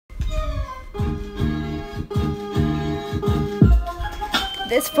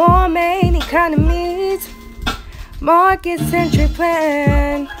There's four main economies: market-centric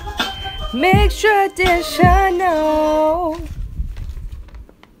plan, mixed traditional.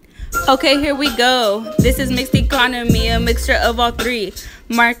 Okay, here we go. This is mixed economy, a mixture of all three.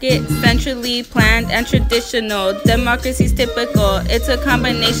 Market, centrally planned, and traditional. Democracy's typical. It's a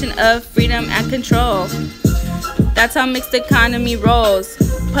combination of freedom and control. That's how mixed economy rolls.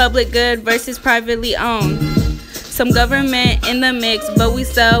 Public good versus privately owned. Some government in the mix, but we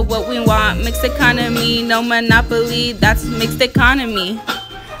sell what we want. Mixed economy, no monopoly. That's mixed economy.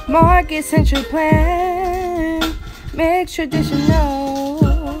 Market-centric plan, mixed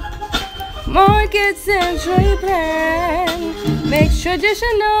traditional. Market-centric plan, mixed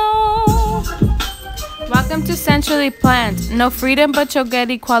traditional. Welcome to centrally planned. No freedom, but you'll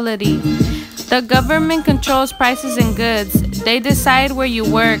get equality. The government controls prices and goods. They decide where you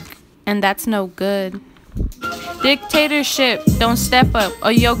work, and that's no good. Dictatorship, don't step up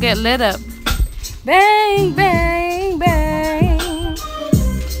or you'll get lit up. Bang, bang, bang.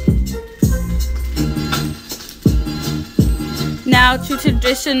 Now to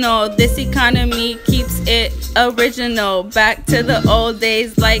traditional, this economy keeps it original. Back to the old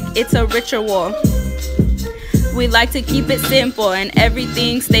days like it's a ritual. We like to keep it simple and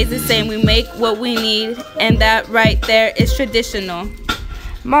everything stays the same. We make what we need, and that right there is traditional.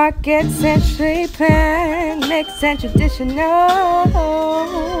 Market-centric plan, mixed and traditional.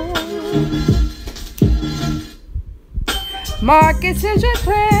 Market-centric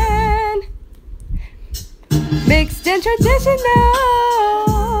plan, mixed and traditional.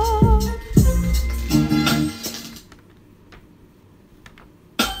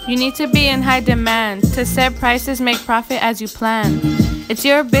 You need to be in high demand. To set prices, make profit as you plan. It's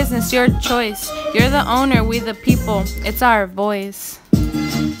your business, your choice. You're the owner, we the people. It's our voice.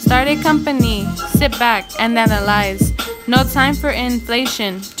 Start a company, sit back and analyze. No time for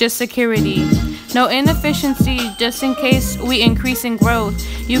inflation, just security. No inefficiency, just in case we increase in growth.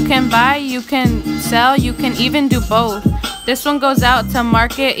 You can buy, you can sell, you can even do both. This one goes out to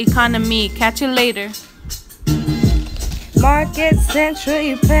market economy. Catch you later.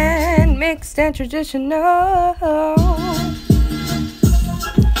 Market-centric plan, mixed and traditional.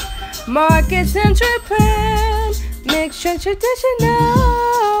 Market-centric plan, mixed and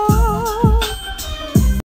traditional.